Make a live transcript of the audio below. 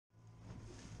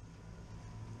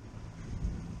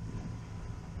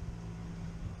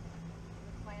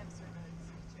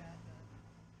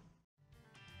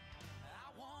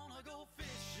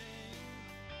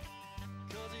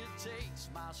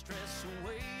my stress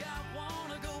away. I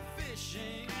wanna go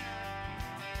fishing,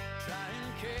 try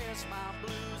and cast my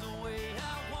blues away.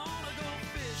 I wanna go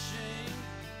fishing,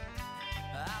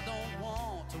 I don't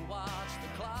want to watch the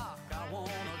clock. I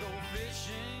wanna go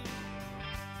fishing,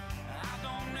 I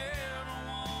don't ever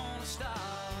wanna stop.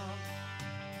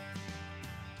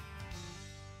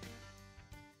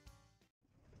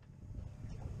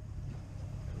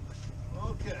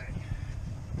 Okay,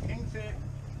 kingfish,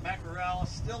 mackerel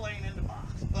still ain't in the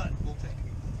box, but we'll take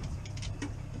it.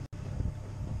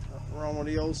 We're on one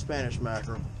of the old Spanish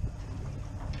mackerel.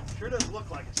 Sure does look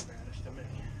like a Spanish to me.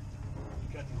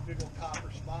 Got these big old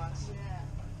copper spots. Yeah.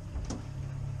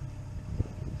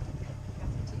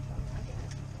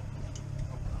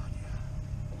 Oh God, yeah.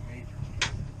 Major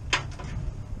teeth.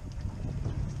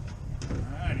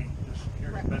 Alrighty, just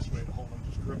here's the best way to hold them.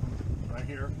 Just grip them right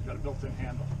here. Got a built-in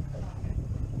handle.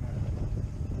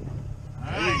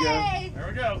 There you go. There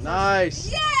we go.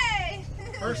 Nice. Yay!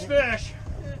 First fish.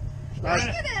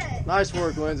 Nice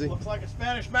work, Lindsay. Looks like a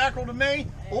Spanish mackerel to me.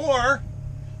 Or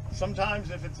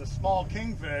sometimes if it's a small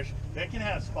kingfish, they can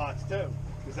have spots too.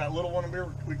 Because that little one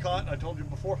we caught, I told you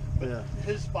before, but yeah,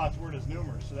 his spots weren't as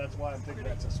numerous, so that's why I'm thinking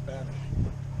that's a Spanish.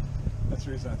 That's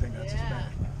the reason I think that's a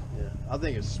Spanish mackerel. Yeah, I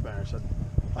think it's Spanish.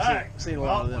 I've seen a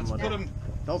lot of them.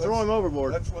 Don't throw him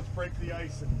overboard. Let's break the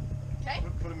ice and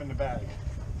put him in the bag.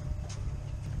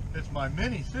 It's my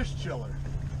mini fish chiller.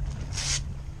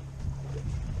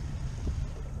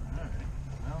 Alright,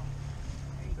 well,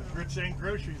 if grits ain't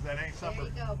groceries, that ain't supper.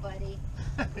 There you go, buddy.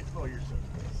 Oh, you're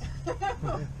so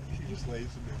nice. She just lays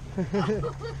a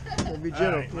bit. Be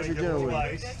gentle. Right, Be gentle with it.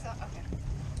 ice.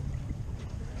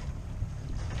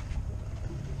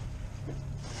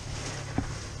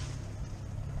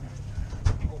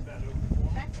 Hold that open for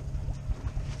me.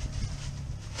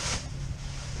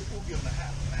 We'll give him a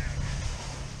half bag.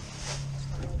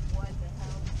 What the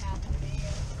hell happened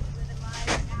there? With the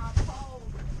line now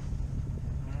cold.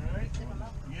 Alright,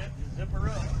 yeah, zip her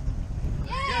up.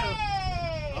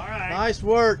 Yay! Alright. Nice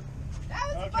work. That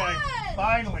was Okay, fun!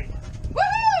 finally.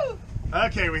 Woohoo!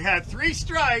 Okay, we had 3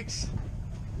 strikes,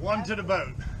 1 to the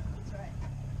boat. That's right.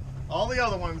 All the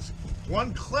other ones,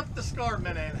 one clipped the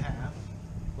scarman in half,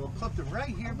 well, clipped it right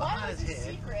here behind his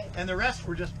head, and the rest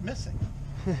were just missing.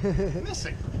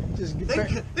 Missing.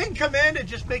 They can come in and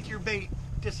just make your bait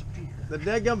disappear. The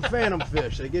daggum phantom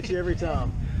fish, they get you every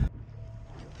time.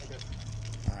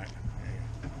 All right.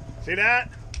 See that?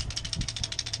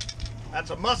 That's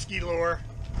a musky lure.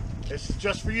 This is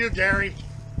just for you, Gary.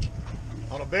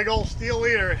 On a big old steel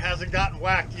leader, it hasn't gotten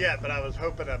whacked yet, but I was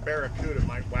hoping a barracuda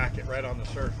might whack it right on the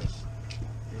surface.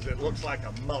 Because it looks like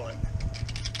a mullet.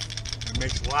 It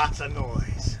makes lots of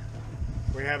noise.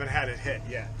 We haven't had it hit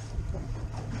yet.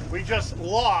 We just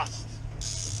lost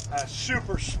a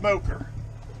super smoker.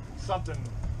 Something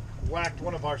whacked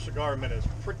one of our cigar minnows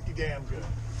pretty damn good.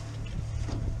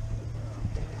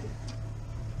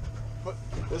 But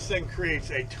this thing creates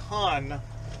a ton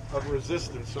of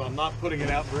resistance, so I'm not putting it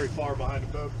out very far behind the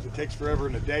boat because it takes forever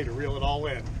in a day to reel it all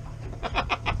in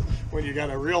when you got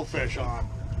a real fish on.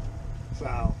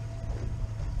 So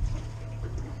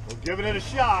we're giving it a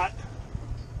shot.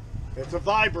 It's a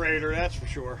vibrator, that's for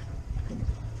sure.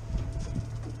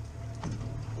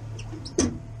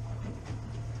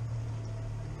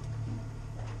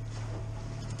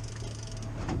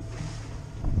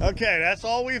 Okay, that's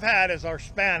all we've had is our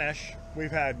Spanish.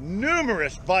 We've had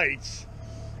numerous bites,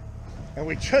 and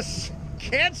we just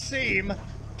can't seem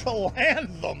to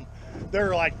land them.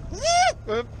 They're like,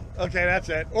 okay, that's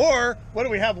it. Or, what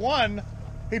do we have? One,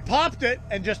 he popped it,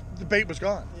 and just the bait was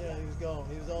gone. Yeah, he was gone.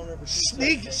 He was on there for 2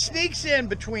 seconds. Sneaks in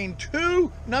between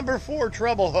 2 number 4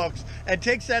 treble hooks and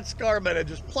takes that scarman and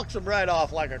just plucks them right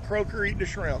off like a croaker eating a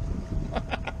shrimp. All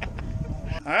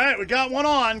right, we got one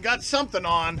on, got something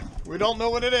on. We don't know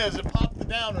what it is. It popped the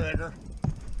downrigger.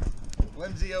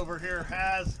 Lindsay over here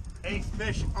has a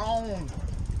fish on.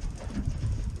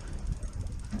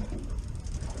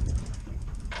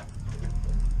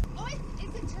 Oh,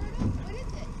 it's a turtle? What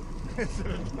is it?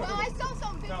 No, I saw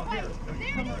some big white.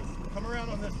 There it is. Come around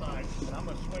on this side, and I'm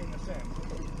going to swing this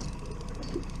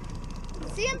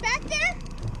in. See him back there?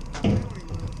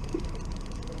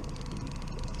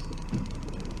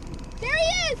 There he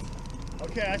is!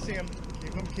 Okay, I see him.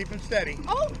 Keep him steady.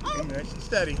 Oh. Keep him nice and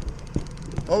steady.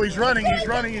 Oh, he's running, he's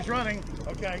running.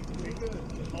 Okay, be good.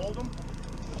 Just hold him.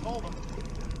 Just hold him.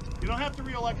 You don't have to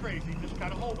reel like crazy. Just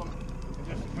kind of hold him. And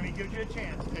just when he gives you a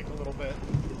chance, take a little bit.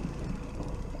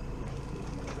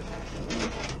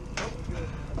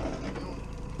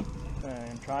 Okay,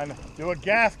 I'm trying to do a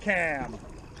gaff cam.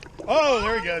 Oh,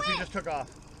 there he goes. He just took off.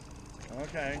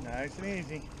 Okay, nice and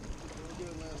easy.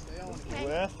 Okay.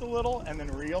 Lift a little and then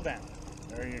reel down.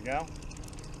 There you go.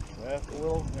 Lift a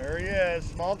little. There he is.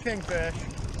 Small kingfish.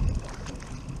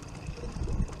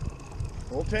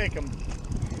 We'll take him.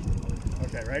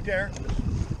 Okay, right there.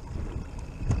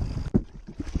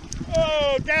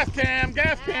 Oh, gaff cam,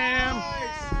 gaff cam.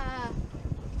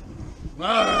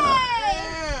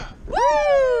 Yeah.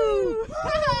 Woo!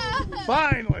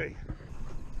 Finally.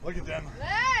 Look at them.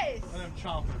 Nice. Look at them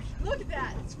chompers. Look at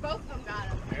that. It's both of them got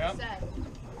him. Yep. Set.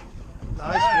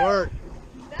 Nice work.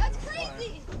 That's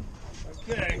crazy.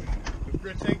 Okay. If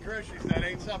grits ain't groceries, that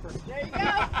ain't supper. There you go.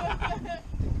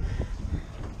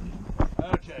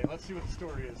 Okay, let's see what the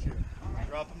story is here. Right.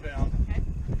 Drop him down. Okay.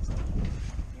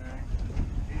 Okay.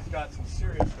 He's got some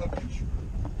serious hookage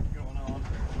going on.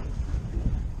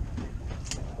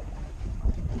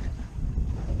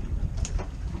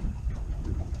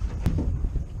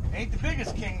 Ain't the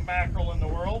biggest king mackerel in the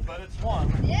world, but it's one.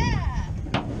 Yeah.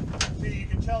 See, you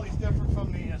can tell he's different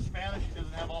from the Spanish. He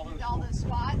doesn't have all those. All those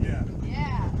spots. Yeah.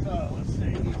 Yeah. So let's see.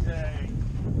 He's a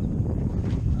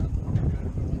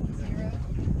 0.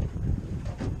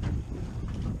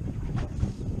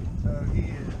 So he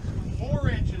is 4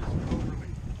 inches overly.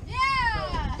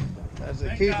 Yeah. That's a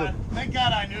Thank keeper. God, thank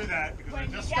God I knew that because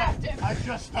When you gaffed him. I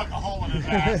just stuck a hole in his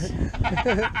ass.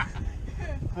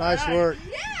 Nice All right. work.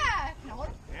 Yeah. No,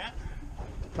 Yeah.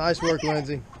 Nice work,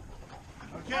 Lindsay.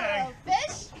 Okay.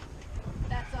 fish.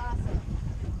 That's awesome.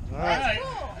 All That's right.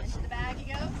 cool. Into the bag you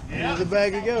go. Here's the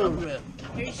bag it goes.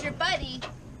 Here's your buddy.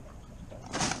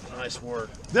 Nice work.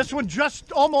 This one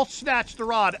just almost snatched the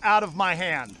rod out of my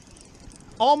hand.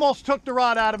 Almost took the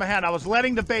rod out of my hand. I was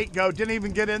letting the bait go, didn't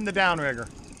even get in the downrigger.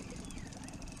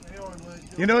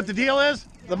 You know what the deal is?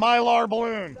 The Mylar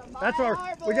balloon. That's our,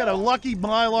 we got a lucky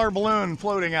Mylar balloon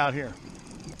floating out here.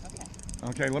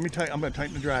 Okay, let me tell you, I'm gonna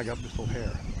tighten the drag up just a little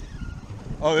hair.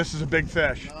 Oh, this is a big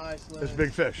fish. Nice, This is a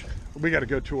big fish. We gotta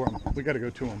go to him. We gotta go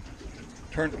to him.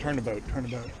 Turn the boat, turn the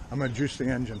boat. I'm gonna juice the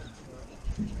engine.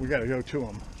 We gotta go to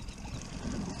him.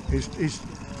 He's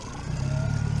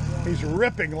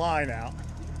ripping line out.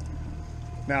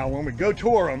 Now, when we go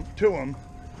to him,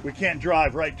 we can't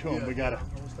drive right to him. We gotta,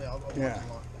 yeah,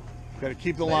 gotta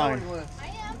keep the line. I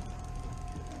am.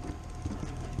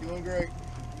 Doing great.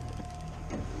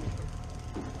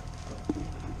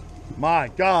 My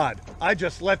God, I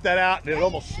just let that out and it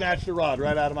almost snatched the rod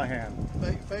right out of my hand.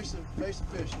 Face the fish,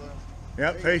 Lynn.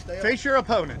 Yep, There you go, stay face your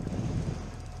opponent.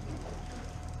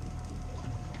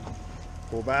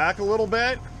 Pull back a little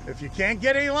bit. If you can't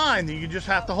get any line, then you just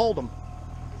have to hold them.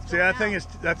 See, that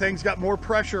thing's got more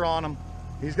pressure on him.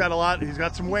 He's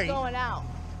got some weight. Going out.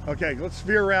 Okay, let's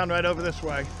veer around right over this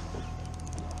way.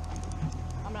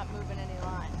 I'm not moving any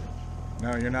line.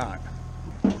 No, you're not.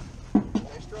 Stay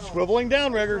strong. Swiveling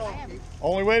downriggers.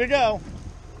 Only way to go.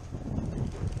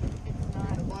 It's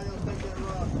not. Nobody else take that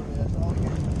rod from you. That's all you.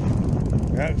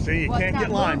 Yeah, see, you Well, it's can't not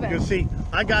get line moving. because see,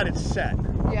 I got it set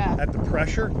Yeah. at the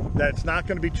pressure that it's not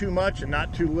going to be too much and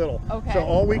not too little. Okay. So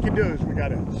all we can do is we got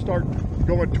to start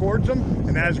going towards them,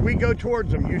 and as we go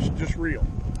towards them, you should just reel.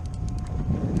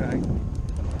 Okay.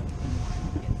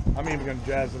 I'm even going to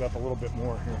jazz it up a little bit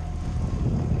more here.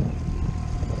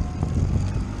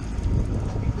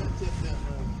 Keep that tip down,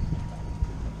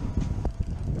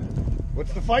 Lynn.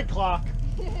 What's the fight clock?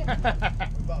 We're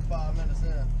about 5 minutes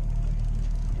in.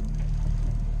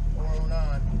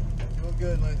 4:09. Doing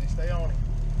good, Lindsay. Stay on it.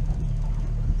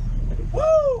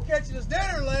 Woo! Catching us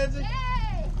dinner, Lindsay.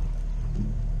 Yay!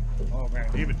 Oh man,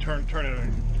 even turn it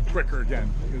quicker again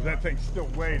because that thing's still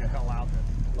way the hell out there.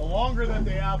 The longer that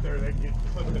they're out there, they get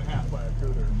clipped in half by a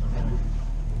cooter or something.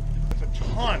 A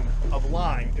ton of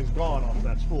line is gone off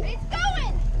that spool, It's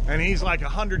going! and he's like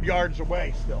 100 yards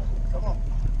away still. Come on.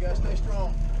 You gotta stay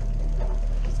strong.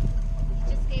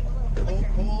 Just gave a little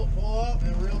flicker. Pull up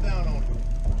and reel down on it.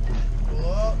 Pull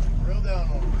up, reel down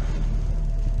on it.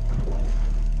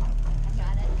 I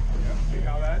got it. Yep, see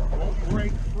how that won't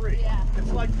break free. Yeah.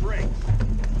 It's like brakes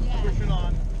Yeah. pushing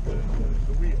on the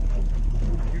wheel.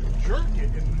 You jerk it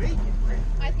and make it break.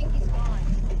 I think he's gone.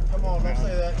 Come on, don't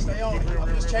say that. Stay on it.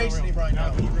 I'm just chasing him right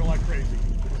now. Just reel like crazy.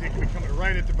 He could be coming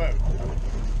right at the boat.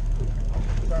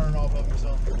 Turning off of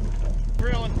himself.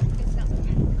 Reeling. It's not.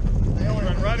 Stay on it.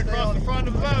 Run right Stay across on the it. front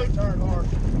of the boat. Turn hard.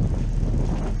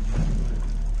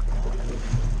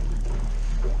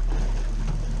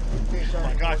 Oh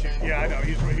my gosh, yeah, I know.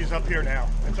 He's up here now.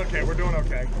 It's okay. We're doing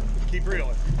okay. Just keep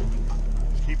reeling.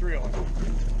 Just keep reeling.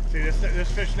 See,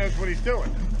 this fish knows what he's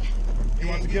doing. He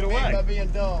wants to get away. By being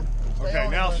dumb. Stay Okay,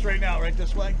 on now it, straighten out right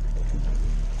this way.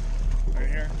 Right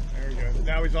here. There he goes.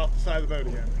 Now he's off the side of the boat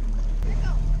again.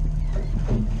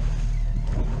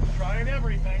 He's trying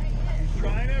everything. He's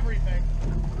trying everything.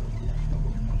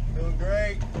 Doing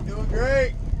great. Doing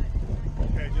great.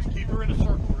 Okay, just keep her in a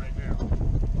circle right now.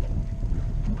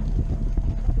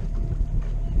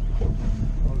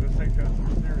 Oh, this thing's got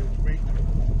some serious weight.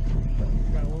 He's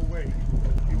got a little weight.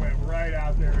 He went right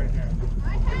out there right now.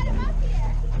 I had him up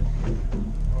here.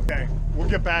 Okay, we'll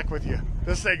get back with you.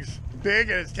 This thing's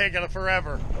big and it's taking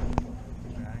forever.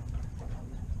 Okay.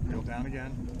 Reel down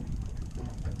again.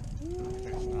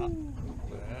 Okay, stop.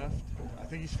 Left. I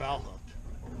think he's foul hooked.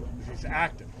 He's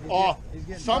active. He's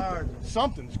getting tired.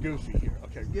 Something's goofy here.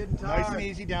 Okay. He's getting Nice and tired.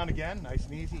 easy down again. Nice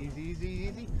and easy,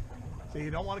 easy. So you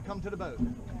don't want to come to the boat. He's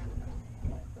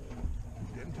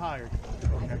getting tired.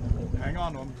 Okay. Hang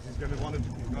on to him because he's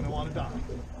gonna want to die.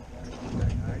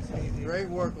 Okay, nice and easy. Great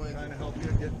work, Lindsay. Trying to help you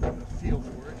get a feel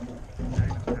for it. Okay,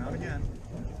 now down again.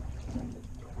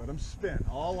 Let him spin,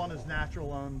 all on his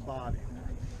natural own body.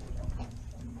 Okay.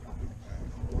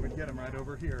 I want to get him right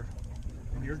over here.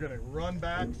 And you're going to run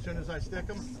back as soon as I stick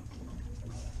him.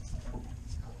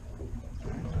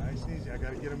 Okay, nice and easy. I got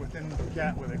to get him within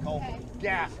what they call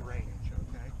gas range.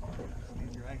 Okay. Nice and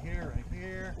easy right here, right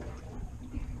here.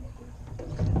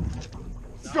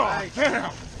 Nice.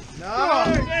 Damn!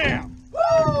 Nice. Damn!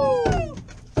 Woo!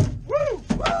 Woo! Woo!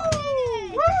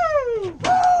 Woo!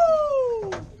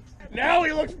 Woo! Now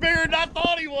he looks bigger than I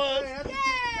thought he was.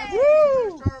 That's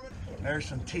Woo! There's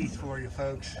some teeth for you,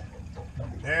 folks.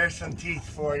 There's some teeth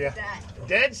for you.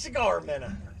 Dead cigar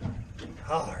minnow.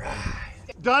 All right.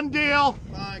 Done deal.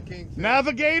 Fine, Kingfish.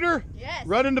 Navigator. Yes.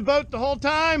 Running the boat the whole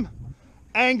time.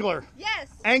 Angler. Yes.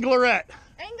 Anglerette.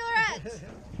 Anglerette.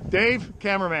 Dave,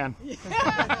 cameraman.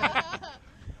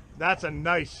 That's a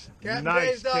nice kingfish.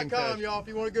 CaptainDaves.com, y'all, if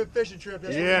you want a good fishing trip.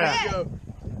 That's Yeah. where you go.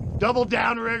 Double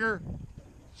downrigger,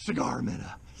 cigar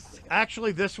minnow.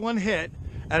 Actually, this one hit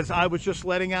as I was just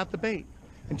letting out the bait.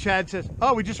 And Chad says,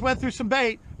 oh, we just went through some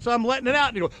bait, so I'm letting it out.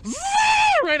 And he goes,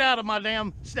 right out of my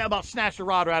damn, about snatched the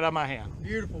rod right out of my hand.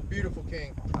 Beautiful, beautiful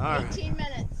king. All right. 18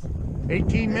 minutes. 18-minute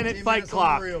 18 fight minutes on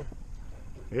clock. the reel.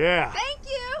 Yeah. Thank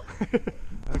you.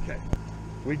 Okay.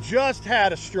 We just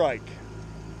had a strike.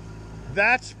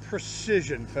 That's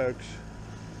precision, folks.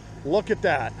 Look at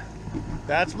that.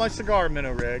 That's my cigar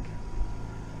minnow rig.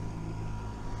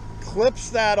 Clips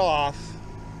that off.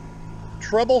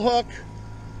 Treble hook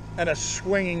and a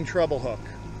swinging treble hook.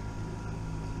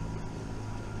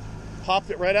 Popped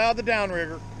it right out of the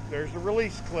downrigger. There's the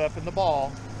release clip in the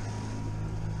ball.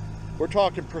 We're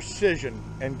talking precision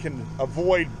and can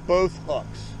avoid both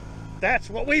hooks. That's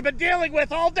what we've been dealing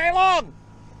with all day long.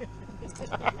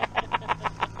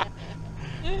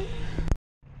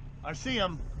 I see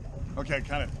him. Okay,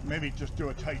 kind of maybe just do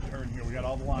a tight turn here. We got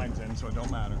all the lines in, so it don't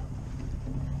matter.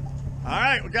 All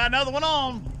right, we got another one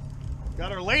on.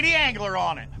 Got our lady angler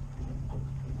on it.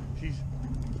 She's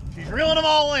reeling them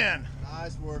all in.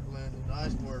 Nice work, Lindsay.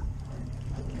 Nice work.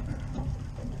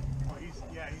 Oh, he's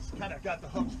kind of got the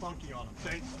hooks funky on him.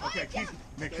 See? Okay,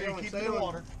 make sure you keep him in the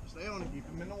water. Stay on it. Keep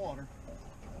him in the water.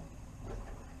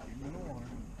 Keep him in the water.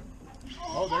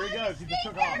 Oh, there he goes. He just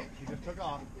took off. He just took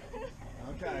off.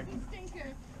 Okay.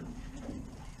 Stinker.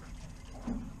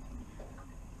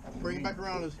 Bring it back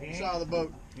around the side of the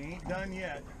boat. He ain't done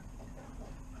yet.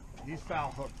 He's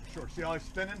foul hooked for sure. See how he's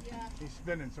spinning? Yeah. He's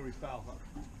spinning, so he's foul hooked.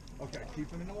 Okay, keep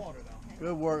him in the water though.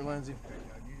 Good work, Lindsay. Okay,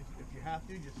 if you have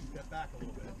to, just step back a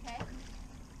little bit. Okay.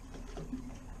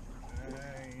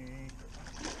 Hey.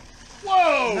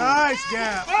 Whoa! Nice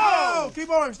gap. Oh! Oh, keep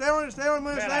on him. Stay on it. Stay on him,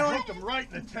 Lindsay. Man, Stay I on hooked him. him right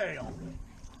in the tail.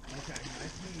 Okay, nice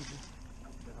and easy.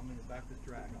 Then I'm going to back this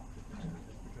drag off just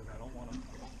because I don't want him.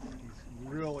 He's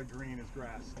really green as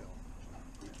grass still.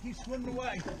 He's swimming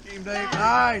away. Team Dave.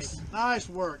 Nice. Nice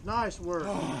work. Nice work.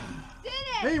 Did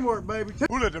it. Teamwork, baby.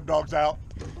 Who let them dogs out?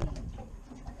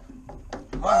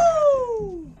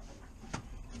 Woo!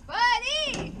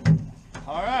 Buddy.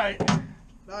 All right.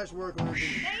 Nice work,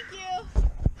 Lindsay.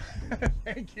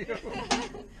 Thank you. Thank you.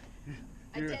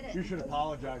 I did it. You should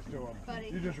apologize to him. Buddy.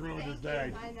 You just ruined his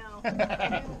day. I know.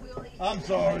 We'll eat I'm it.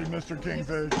 sorry, Mr.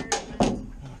 Kingfish. Experiment.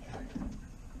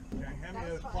 Okay, hand me That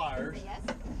those was fun. pliers. Yes.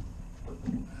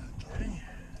 Okay.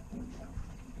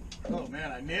 Oh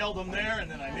man, I nailed them there and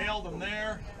then I nailed them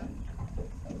there.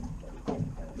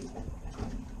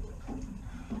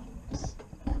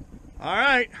 All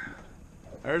right,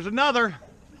 there's another.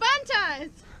 Fun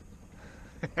times.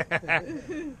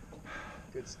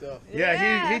 Good stuff.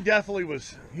 Yeah, he definitely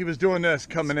was. He was doing this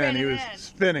coming in. He Spinning was in.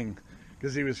 spinning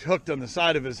because he was hooked on the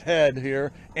side of his head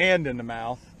here and in the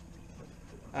mouth.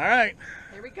 All right.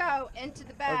 Here we go. Into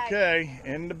the bag. Okay,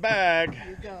 in the bag.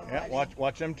 You go. Yeah,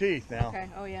 watch them teeth now. Okay.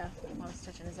 Oh yeah. I was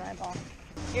touching his eyeball.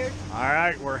 Here. All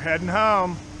right, we're heading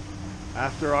home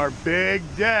after our big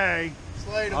day.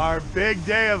 Slayed him. Our big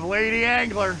day of Lady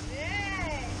Angler. Yeah.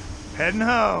 Heading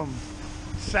home.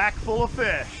 Sack full of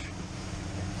fish.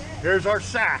 Here's our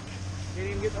sack. Can't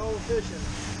even get the whole fish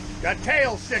in. Got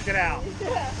tails sticking out.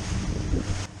 Yeah.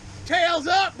 Tails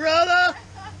up, brother.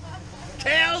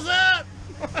 Tails up.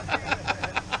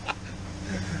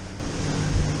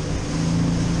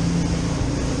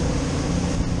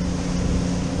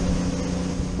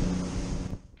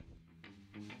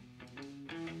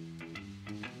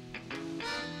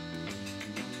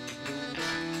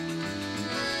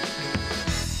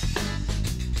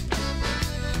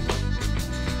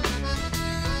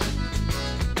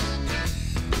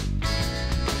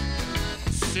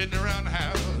 Sitting around the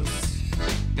house,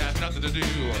 got nothing to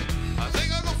do.